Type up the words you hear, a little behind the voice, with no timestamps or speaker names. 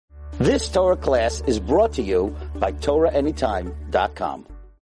This Torah class is brought to you by TorahAnytime.com.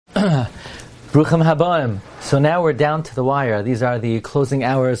 Bruchim Habaim. So now we're down to the wire. These are the closing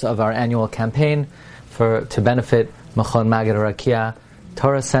hours of our annual campaign to benefit Machon Magid Rakia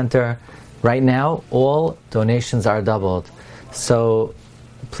Torah Center. Right now, all donations are doubled. So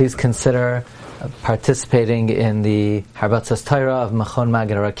please consider participating in the Harbatzas Torah of Machon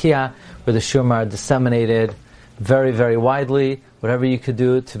Magid Rakia, where the shurim are disseminated very, very widely. Whatever you could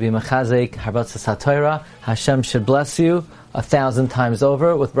do to be mechazek Harbatzas HaTorah, Hashem should bless you 1,000 times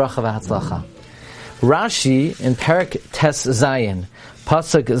over with bracha v'hatzlacha. Rashi in Perek Tes Zayin,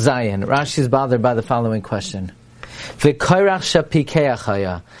 Pasuk Zayin, Rashi is bothered by the following question: V'Korach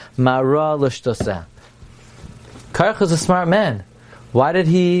shapikeachaya ma'ra l'shtoseh. Korach was a smart man. Why did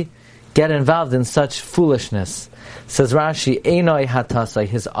he get involved in such foolishness? Says Rashi, Einoi hatasai,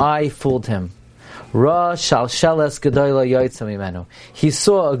 his eye fooled him. Ra shalsheles gedola yoytza mimenu. He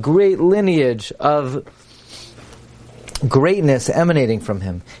saw a great lineage of greatness emanating from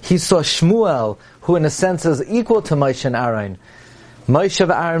him. He saw Shmuel, who in a sense is equal to Moshe and Aaron. Moshe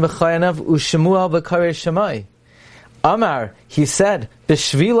v'Aaron v'chayanav u'Shmuel v'karei Shemai. Amar, he said,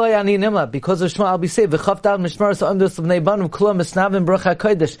 B'shviloi ani nimla, because of Shmuel I'll be saved. V'chavtav mishmaras ha'amdos l'bnei banu v'kulam misnavim bracha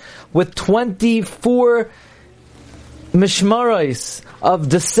kodesh. With 24 mishmaros of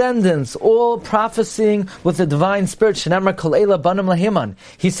descendants, all prophesying with the divine spirit. Shenamar kol eila banim lahiman.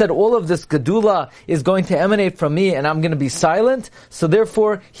 He said, all of this gedula is going to emanate from me, and I'm going to be silent. So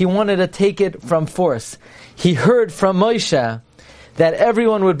therefore, he wanted to take it from force. He heard from Moshe that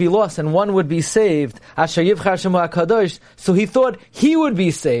everyone would be lost and one would be saved. Asher yivchar shemu hakadosh. So he thought he would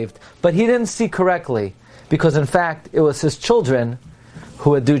be saved, but he didn't see correctly, because in fact it was his children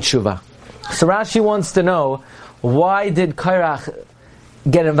who would do tshuva. So Rashi wants to know, why did Korach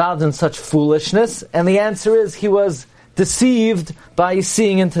get involved in such foolishness? And the answer is, he was deceived by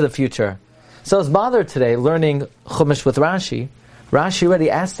seeing into the future. So I was bothered today learning Chumash with Rashi. Rashi already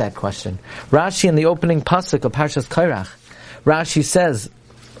asked that question. Rashi in the opening pasuk of Parshas Korach, Rashi says,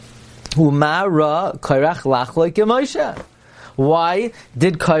 Uma ra Korach lach like Moshe. Why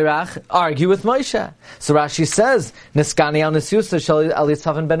did Korach argue with Moshe? So Rashi says, Niskani al Nisyusa shel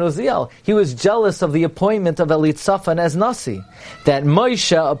Elitzaphan ben Uziel. He was jealous of the appointment of Elitzaphan as Nasi. That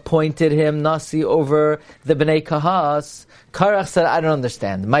Moshe appointed him Nasi over the Bnei Kahas. Korach said, I don't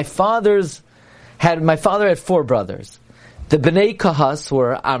understand. My father had 4 brothers. The Bnei Kahas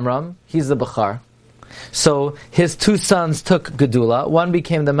were Amram, he's the Bechar. So his 2 sons took Gedula. One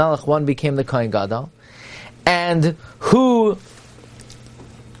became the Melech, one became the Kohen Gadol. And who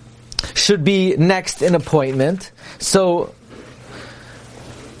should be next in appointment? So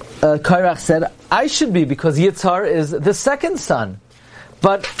Korach said, I should be, because Yitzhar is the 2nd son.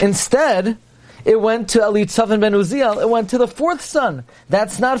 But instead, it went to Elitzaphan ben Uziel, it went to the 4th son.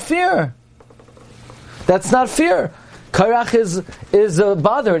 That's not fair. That's not fair. Korach is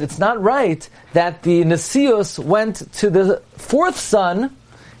bothered. It's not right that the Nesius went to the 4th son.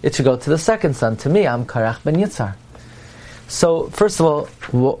 It should go to the 2nd son. To me, I'm Korach ben Yitzhar. So, first of all,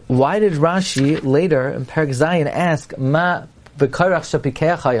 why did Rashi later in Perek Zayin ask, Ma v'Korach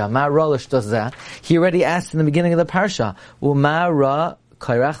shapikeachaya, ma ra l'shtoseh? He already asked in the beginning of the parsha, U'ma ra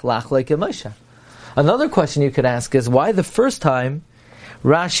Korach lach like Moshe. Another question you could ask is, why the first time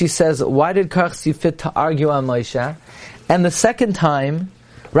Rashi says, why did Korach see fit to argue on Moshe? And the second time,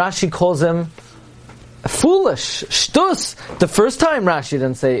 Rashi calls him foolish, shtus. The first time Rashi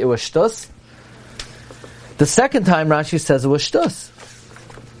didn't say it was shtus. The second time Rashi says it was shtus.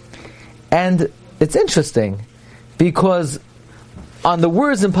 And it's interesting, because on the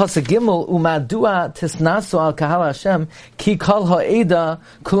words in Pasuk Gimel, Umadua tisnasu al kahal Hashem, ki kol ha'eda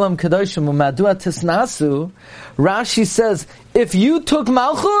kulam kedoshim umadua tisnasu, Rashi says, if you took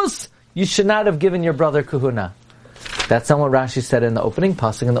Malchus, you should not have given your brother Kahuna. That's not what Rashi said in the opening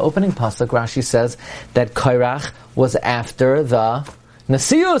pasuk. In the opening pasuk, Rashi says that Korach was after the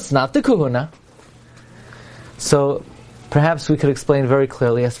Nesius, not the Kahuna. So perhaps we could explain very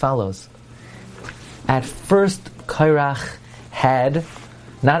clearly as follows. At first, Korach had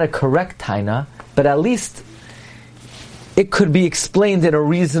not a correct taina, but at least it could be explained in a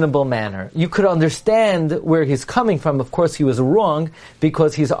reasonable manner. You could understand where he's coming from. Of course, he was wrong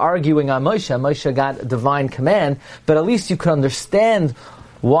because he's arguing on Moshe. Moshe got divine command, but at least you could understand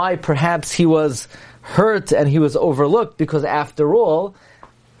why perhaps he was hurt and he was overlooked, because after all,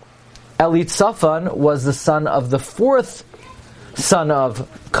 Elitzaphan was the son of the 4th son of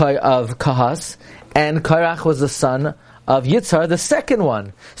Kahas, and Korach was the son of Yitzhar, the 2nd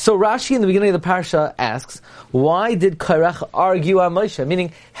one. So Rashi in the beginning of the parsha asks, why did Korach argue on Moshe?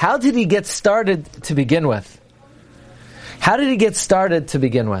 Meaning, how did he get started to begin with? How did he get started to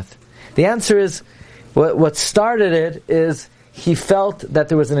begin with? The answer is, what started it is he felt that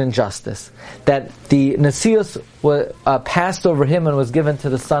there was an injustice, that the Nesius passed over him and was given to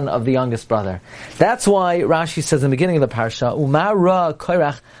the son of the youngest brother. That's why Rashi says in the beginning of the parsha, Umara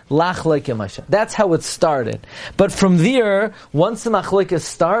Korach lach like Moshe. That's how it started. But from there, once the machlokes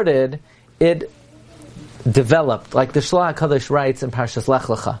started, it developed, like the Shlach HaKadosh writes in Parshas Lech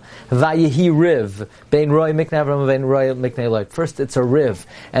Lecha, Vayehi Riv, Bein Roy Miknei Avram, Bein Roy Miknei Lot. First it's a Riv,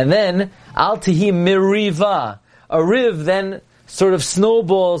 and then Al Tihi Miriva. A Riv then sort of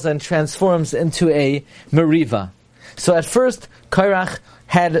snowballs and transforms into a Meriva. So at first, Korach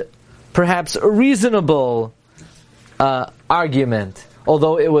had perhaps a reasonable argument,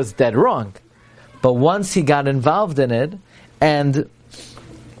 although it was dead wrong. But once he got involved in it, and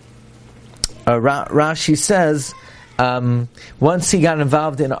Rashi says, once he got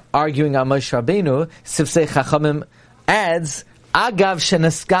involved in arguing on Moshe Rabbeinu, Sifsei Chachamim adds, Agav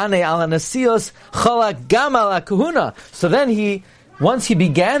shenaskane ala nasios chalak gam ala kahuna. So then once he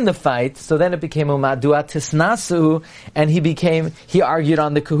began the fight, so then it became umadua tisnasu, and he argued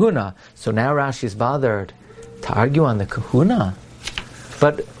on the kahuna. So now Rashi is bothered to argue on the kahuna.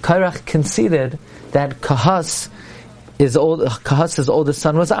 But Korach conceded that Kahas's oldest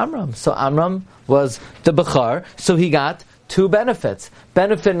son was Amram. So Amram was the Bechar, so he got two benefits.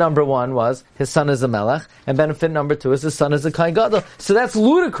 Benefit number one was his son is a melech, and benefit number two is his son is a Kohen Gadol. So that's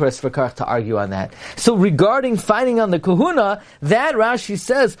ludicrous for Korach to argue on that. So regarding fighting on the kahuna, that Rashi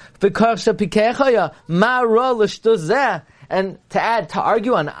says, V'karcha pikechaya, ma ra l'shtozeh, and to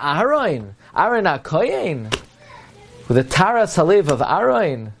argue on Aaron HaKohen, with the Taras Halev of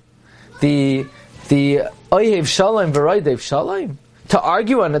Aaron, the Oyev Shalom v'Roidev Shalom, to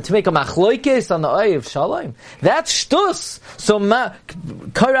argue on it, to make a machloikes on the Oyev Shalom, that's shtus. So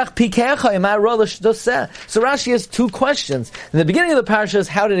Korach pikecha ma ra l'shtozeh. So Rashi has two questions. In the beginning of the parasha is,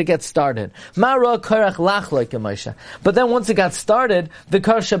 how did it get started? Ma ra Korach lach like Moshe. But then once it got started, the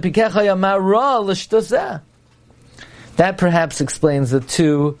Korach pikecha ma ra l'shtozeh. That perhaps explains the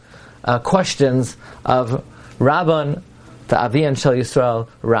two questions of Rabban, the Avian Shel Yisrael,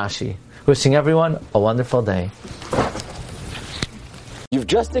 Rashi. Wishing everyone a wonderful day. You've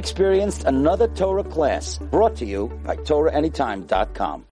just experienced another Torah class brought to you by TorahAnytime.com.